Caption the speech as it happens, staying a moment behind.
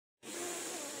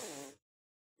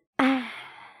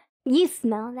You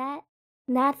smell that?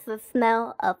 That's the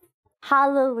smell of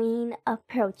Halloween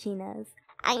approaching us.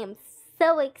 I am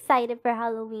so excited for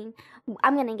Halloween.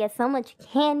 I'm gonna get so much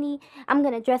candy. I'm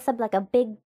gonna dress up like a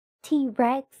big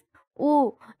T-Rex.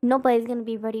 Ooh, nobody's gonna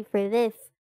be ready for this.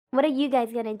 What are you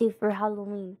guys gonna do for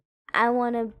Halloween? I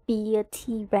wanna be a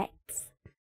T-Rex.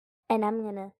 And I'm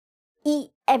gonna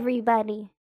eat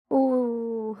everybody.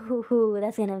 Ooh, hoo, hoo,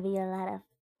 that's gonna be a lot of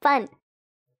fun.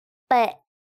 But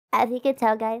as you can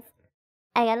tell, guys,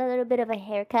 I got a little bit of a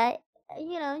haircut.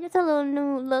 Just a little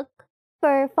new look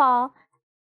for fall.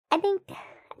 I think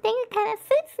it kind of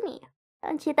suits me.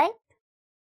 Don't you think?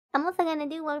 I'm also gonna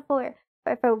do one for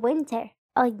winter.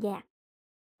 Oh yeah,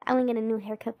 I'm gonna get a new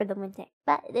haircut for the winter.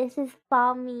 But this is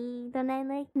fall me. Don't I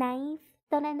look nice?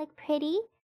 Don't I look pretty?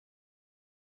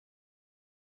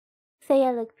 Say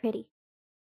I look pretty.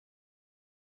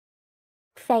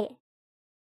 Say it.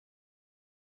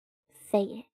 Say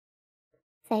it.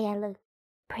 Say I look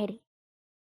pretty.